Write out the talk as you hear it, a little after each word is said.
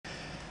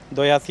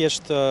Doja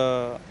thjesht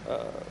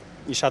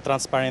isha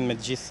transparent me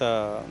të gjithë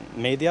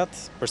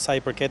mediat, për sa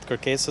i përket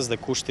kërkesës dhe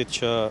kushtit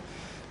që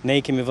ne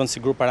i kemi vënë si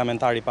grup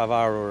parlamentar i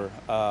pavarur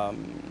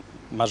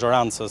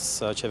mazhorancës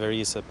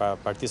qeverisë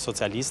Partisë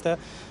Socialiste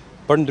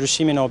për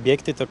ndryshimin e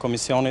objektit të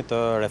Komisionit të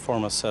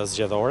Reformës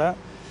Zgjedhore.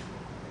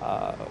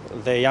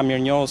 Dhe jam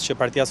mirënjohës që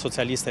Partia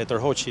Socialiste e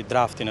tërhoqi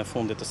draftin e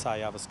fundit të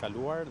saj javës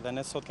kaluar dhe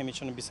ne sot kemi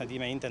qenë në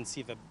bisedime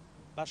intensive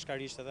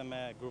bashkarisht edhe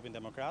me Grupin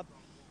Demokrat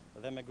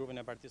dhe me grupin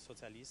e Partisë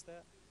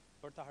Socialiste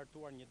për të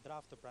hartuar një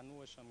draft të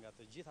pranueshëm nga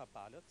të gjitha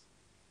palët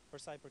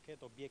për sa i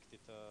përket objektit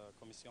të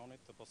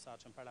Komisionit të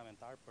posaçëm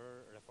parlamentar për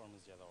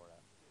Reformën Zgjedhore.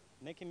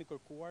 Ne kemi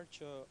kërkuar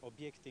që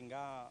objekti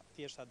nga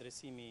thjesht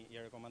adresimi i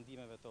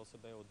rekomandimeve të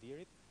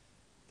OSBE-dirit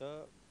të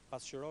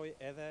pasqyroj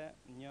edhe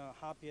një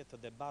hapje të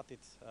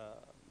debatit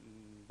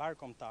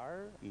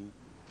mbarkombëtar,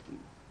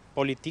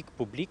 politik,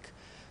 publik,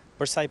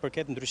 për sa i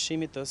përket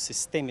ndryshimit të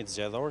sistemit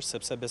zgjedhor,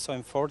 sepse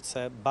besojmë fort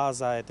se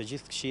baza e të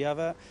gjithë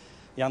këqijave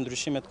janë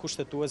ndryshimet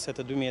kushtetuese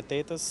të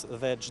 2008-s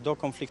dhe çdo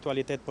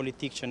konfliktualitet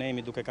politik që ne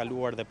jemi duke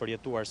kaluar dhe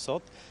përjetuar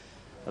sot,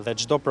 dhe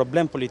çdo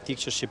problem politik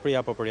që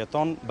Shqipëria po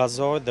përjeton,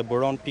 bazohet dhe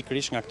buron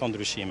pikërisht nga këto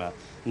ndryshime.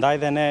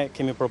 Ndaj dhe ne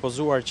kemi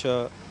propozuar që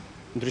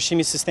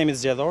ndryshimi i sistemit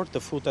zgjedhor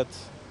të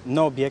futet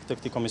në objekt të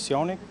këtij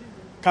komisioni.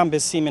 Kam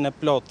besimin e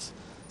plot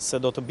se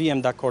do të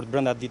bijem dakord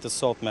brenda ditës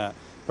sotme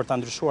për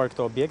ta ndryshuar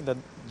këtë objekt dhe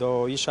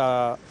do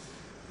isha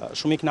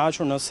shumë i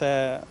kënaqur nëse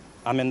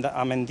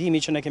amendimi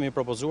që ne kemi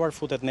propozuar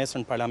futet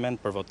nesër në parlament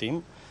për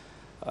votim,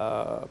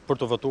 për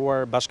të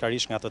votuar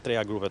bashkarisht nga të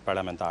treja grupet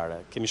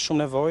parlamentare. Kemi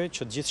shumë nevojë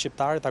që të gjithë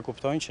shqiptarët ta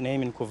kuptojnë që ne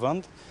jemi në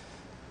kuvend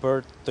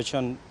për të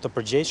qenë të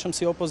përgjegjshëm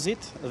si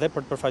opozit dhe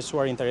për të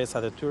përfaqësuar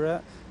interesat e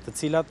tyre, të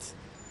cilat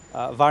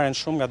varen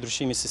shumë nga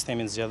ndryshimi i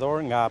sistemit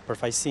zgjedhor, nga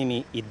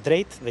përfaqësimi i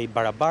drejtë dhe i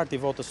barabartë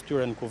i votës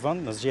tyre në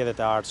kuvend në zgjedhjet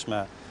e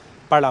ardhshme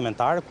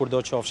parlamentare, kurdo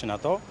qofshin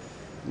ato,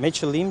 me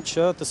qëllim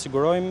që të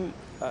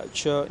sigurojmë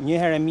që një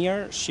herë e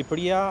mirë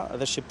Shqipëria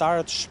dhe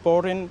shqiptarët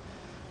shporin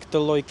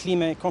këtë lloj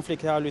klime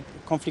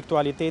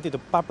konfliktualiteti të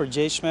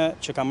papërgjegjshme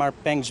që ka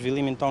marrë peng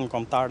zhvillimin tonë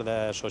kombëtar dhe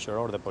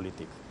shoqëror dhe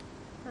politik.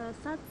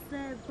 Thatë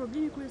se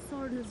problemi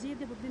kryesor në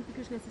zgjedhje po vjen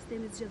pikërisht nga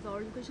sistemi zgjedhor,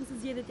 duke qenë se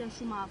zgjedhjet janë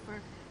shumë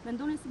afër.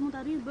 Mendoni se mund të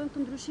arrijë të bëjnë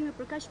këto ndryshime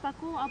për kaq pak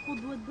kohë apo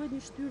duhet bëhet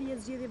një shtyrje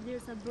zgjedhje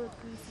derisa të bëhet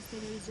ky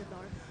sistemi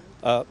zgjedhor?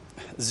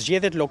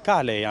 Zgjedhjet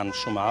lokale janë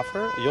shumë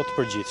afër, jo të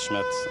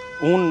përgjithshmet.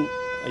 Unë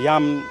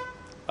jam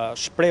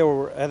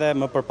shprehur edhe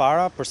më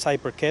përpara për sa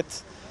i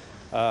përket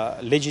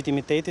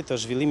legjitimitetit të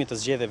zhvillimit të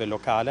zgjedhjeve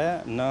lokale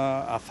në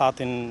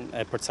afatin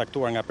e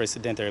përcaktuar nga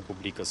Presidenti i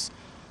Republikës.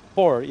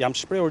 Por jam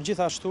shprehur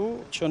gjithashtu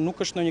që nuk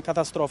është ndonjë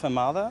katastrofë e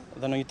madhe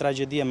dhe ndonjë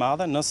tragjedi e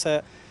madhe nëse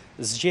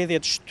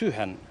zgjedhjet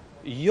shtyhen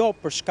jo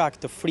për shkak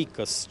të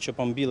frikës që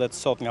po mbillet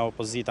sot nga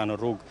opozita në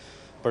rrugë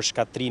për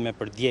shkatrime,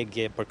 për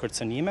djegje, për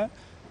kërcënime,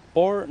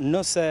 por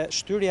nëse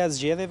shtyrja e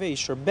zgjedhjeve i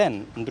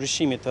shërben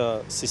ndryshimit të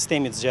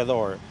sistemit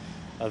zgjedhor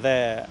dhe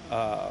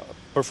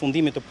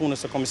përfundimit të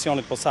punës së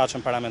Komisionit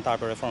Posaçëm Parlamentar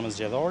për Reformën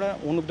Zgjedhore,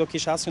 unë nuk do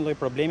kisha asnjë lloj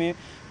problemi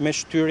me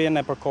shtyrjen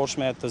e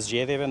përkohshme të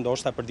zgjedhjeve,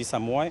 ndoshta për disa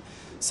muaj,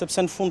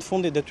 sepse në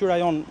fundit detyra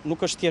jonë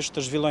nuk është thjesht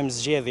të zhvillojmë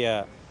zgjedhje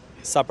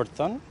sa për të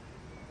thënë,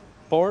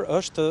 por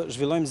është të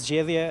zhvillojmë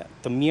zgjedhje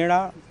të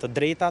mira, të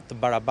drejta, të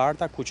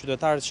barabarta, ku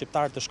qytetarët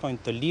shqiptarë të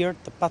shkojnë të lirë,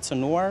 të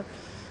pacënuar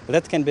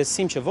dhe të kenë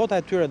besim që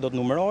vota e tyre do të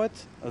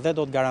numërohet dhe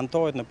do të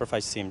garantohet në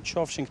përfaqësim.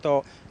 Qofshin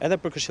këto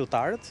edhe për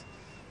këshilltarët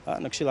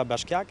në këshilla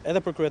bashkiake,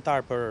 edhe për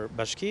kryetar për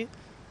bashki,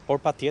 por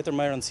patjetër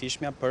më e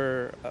rëndësishmja për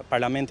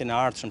parlamentin e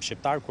ardhshëm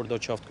shqiptar, kurdo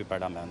qoftë ky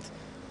parlament.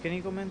 Keni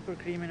një koment për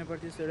krijimin e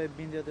Partisë së Re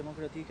Bindja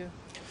Demokratike?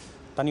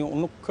 Tani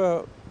unë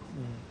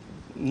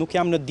nuk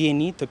jam në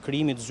dieni të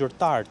krijimit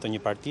zyrtar të një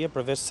partie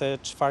përveç se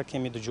çfarë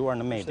kemi dëgjuar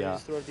në media.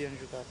 Është regjistruar dje në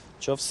gjykatë.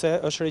 Qofse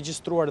është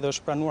regjistruar dhe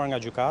është pranuar nga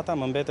gjykata,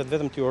 më mbetet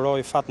vetëm t'ju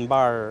uroj fat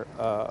mbar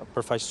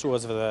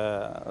përfaqësuesve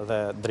dhe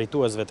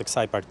drejtuesve të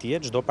kësaj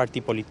partie. Çdo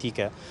parti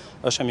politike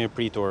është e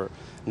mirëpritur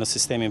në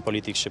sistemin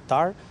politik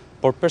shqiptar,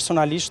 por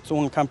personalisht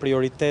unë kam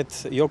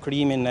prioritet jo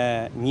krijimin e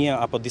një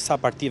apo disa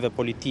partive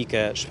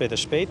politike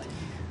shpejt.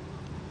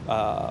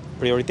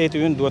 Prioriteti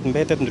ynë duhet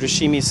mbetet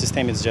ndryshimi i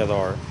sistemit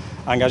zgjedhor.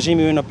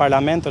 Angazhimi ynë në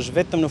parlament është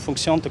vetëm në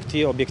funksion të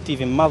këtij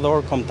objektivi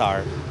madhor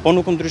kombëtar. Po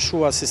nuk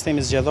ndryshua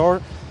sistemi zgjedhor,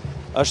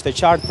 është e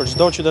qartë për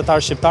çdo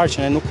qytetar shqiptar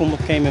që ne nuk mund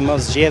të kemi më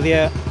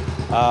zgjedhje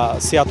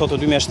si ato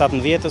të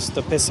 2017-s,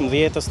 të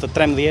 15-s, të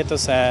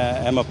 13-s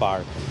e më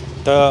parë.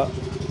 Të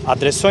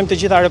adresojmë të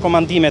gjitha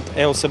rekomandimet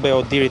e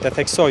OSBE-dirit, e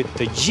theksoj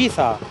të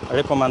gjitha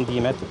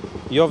rekomandimet,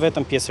 jo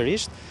vetëm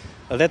pjesërisht,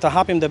 dhe të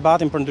hapim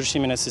debatin për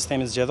ndryshimin e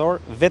sistemit zgjedhor,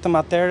 vetëm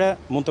atëherë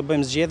mund të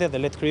bëjmë zgjedhje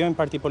dhe le të krijojmë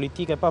parti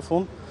politike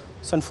pafund,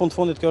 se në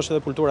fundit kjo është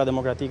edhe kultura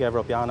demokratike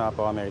evropiane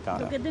apo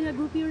amerikane. Do ketë nga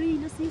grupi i ri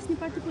nëse një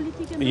parti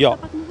politike më Jo,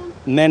 pak më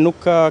vonë? ne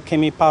nuk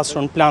kemi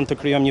pasur në plan të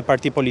krijojmë një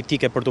parti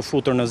politike për të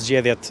futur në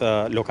zgjedhjet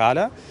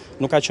lokale,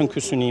 nuk ka qenë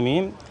ky synimi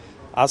im,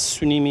 as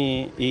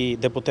synimi i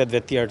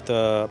deputetëve tjerë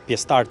të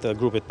pjesëtar të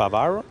grupit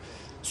pavarur.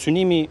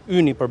 Synimi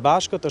ynë i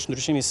përbashkët është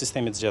ndryshimi i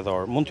sistemit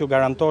zgjedhor. Mund t'ju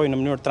garantoj në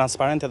mënyrë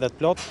transparente dhe të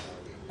plotë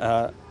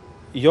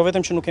jo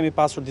vetëm që nuk kemi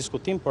pasur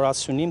diskutim, por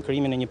as synim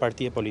krijimin e një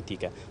partie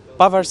politike.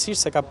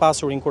 Pavarësisht se ka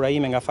pasur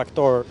inkurajime nga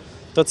faktor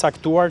të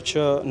caktuar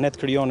që ne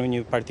të krijonim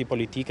një parti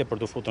politike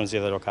për të futur në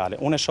zgjedhje lokale.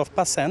 Unë e shoh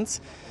pa sens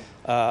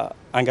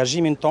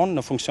angazhimin ton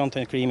në funksion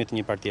të krijimit të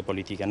një partie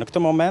politike. Në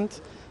këtë moment,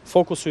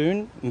 fokusi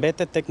ynë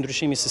mbetet tek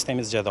ndryshimi i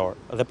sistemit zgjedhor.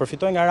 Dhe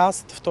përfitoj nga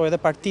rasti të ftoj edhe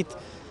partitë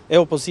e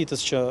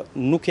opozitës që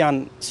nuk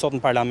janë sot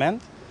në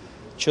parlament,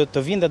 që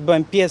të vinë dhe të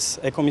bëjmë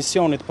pjesë e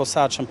komisionit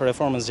posaçëm për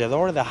reformën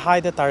zgjedhore dhe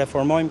hajde ta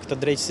reformojmë këtë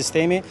drejt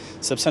sistemi,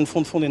 sepse në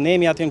fundin ne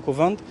jemi atje në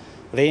kuvend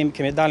dhe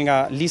kemi dalë nga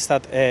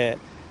listat e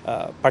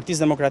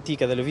Partisë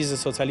Demokratike dhe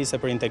Lëvizjes Socialiste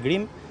për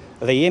Integrim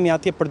dhe jemi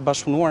atje për të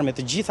bashkëpunuar me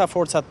të gjitha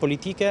forcat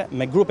politike,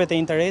 me grupet e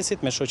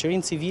interesit, me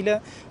shoqërinë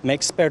civile, me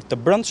ekspertë të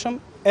brendshëm,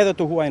 edhe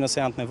të huaj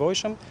nëse janë të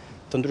nevojshëm,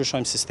 të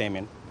ndryshojmë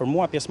sistemin. Për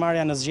mua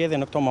pjesëmarrja në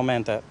zgjedhje në këto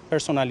momente,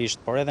 personalisht,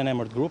 por edhe në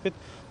emër të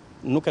grupit,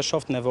 nuk e shoh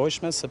të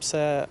nevojshme sepse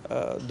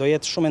do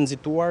jetë shumë e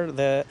nxituar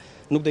dhe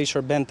nuk do i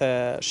shërbente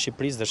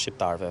Shqipërisë dhe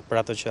shqiptarëve për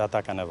atë që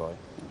ata kanë nevojë.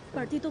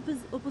 Partitë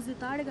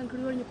opozitare kanë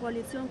krijuar një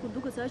koalicion ku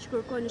duket se që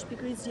kërkojnë në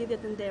pikërisht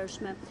zgjedhjet e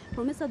ndershme.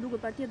 Por me sa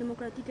duket Partia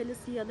Demokratike,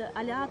 LSI-ja dhe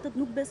aleatët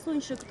nuk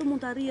besojnë se këtë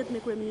mund të arrihet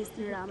me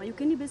kryeministrin Rama. Ju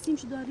keni besim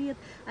që do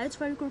arrihet ajo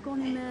çfarë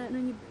kërkoni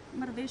në një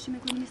marrëveshje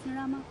me kryeministrin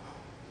Rama?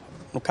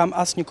 Nuk kam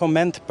asnjë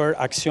koment për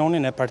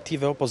aksionin e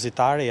partive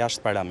opozitare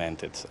jashtë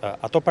parlamentit.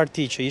 Ato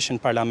parti që ishin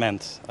në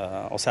parlament,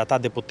 ose ata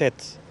deputet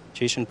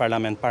që ishin në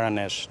parlament para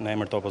nesh në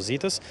emër të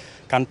opozitës,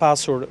 kanë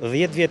pasur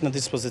 10 vjet në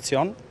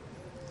dispozicion,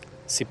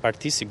 si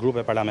parti, si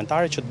grupe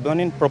parlamentare, që të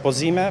bënin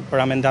propozime për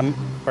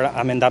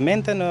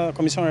amendamente në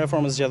Komisionin e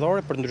Reformës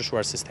Zgjedhore për të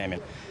ndryshuar sistemin.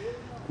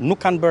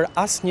 Nuk kanë bërë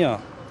asnjë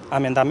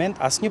amendament,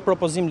 asnjë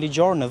propozim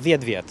ligjor në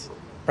 10 vjet.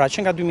 Pra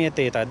që nga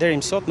 2008 deri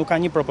më sot nuk ka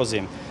një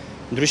propozim.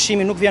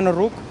 Ndryshimi nuk vjen në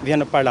rrugë,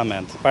 vjen në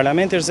parlament.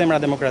 Parlamenti është zemra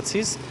e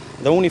demokracisë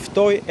dhe unë i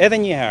ftoj edhe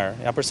një herë,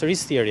 ja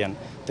përsëris thirrjen,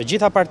 të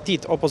gjitha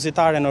partitë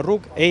opozitare në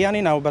rrugë,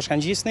 ejani na u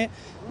bashkangjisni,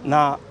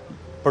 na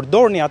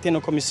përdorni atje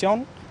në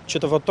komision që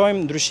të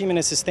votojmë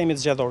ndryshimin e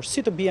sistemit zgjedhor, si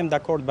të bijem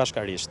dakord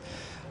bashkarisht.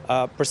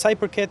 Për sa i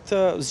përket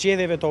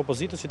zgjedhjeve të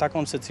opozitës, i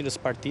takon secilës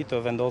parti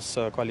të vendos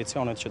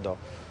koalicionet që do.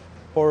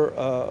 Por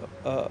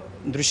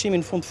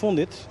ndryshimi në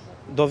fundit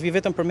do vi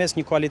vetëm përmes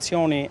një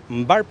koalicioni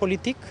mbar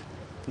politik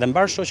dhe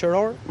mbar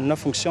shoqëror në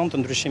funksion të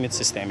ndryshimit të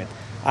sistemit.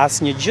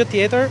 Asnjë gjë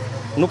tjetër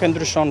nuk e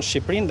ndryshon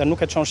Shqipërinë dhe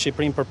nuk e çon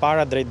Shqipërinë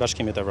përpara drejt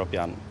Bashkimit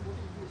Evropian.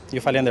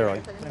 Ju falenderoj.